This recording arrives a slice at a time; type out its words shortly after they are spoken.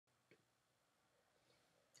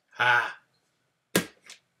Ha!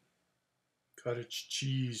 Cottage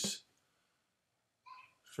cheese.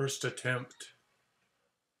 First attempt.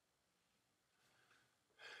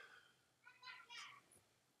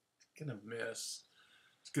 It's gonna miss.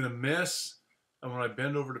 It's gonna miss, and when I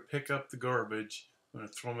bend over to pick up the garbage, I'm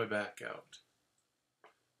gonna throw my back out.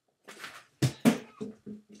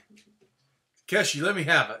 Keshi, let me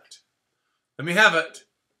have it. Let me have it.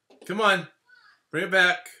 Come on. Bring it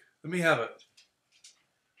back. Let me have it.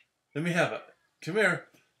 Let me have it. Come here.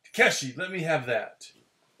 Keshi, let me have that.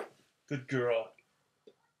 Good girl.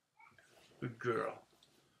 Good girl.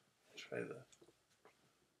 Try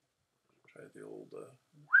the old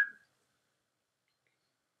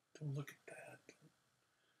don't look at that.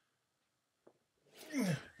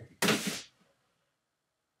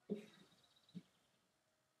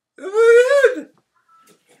 Come on in.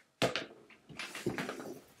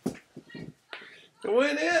 Go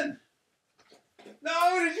in.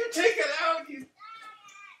 No, did you take it out?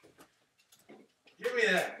 Give me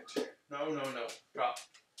that. No. Drop.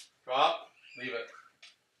 Drop. Leave it.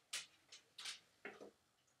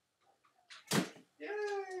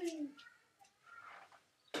 Yay!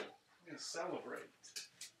 I'm going to celebrate.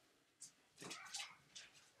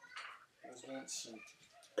 I want some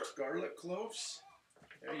garlic cloves.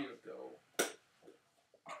 There you go.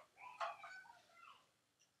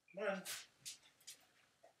 Come on.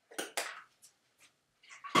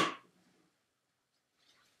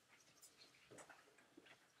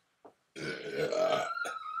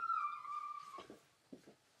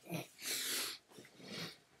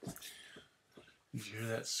 Did you hear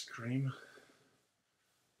that scream?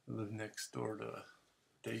 I live next door to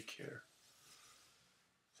daycare.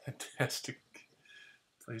 Fantastic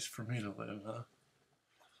place for me to live, huh?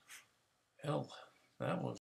 Hell, that was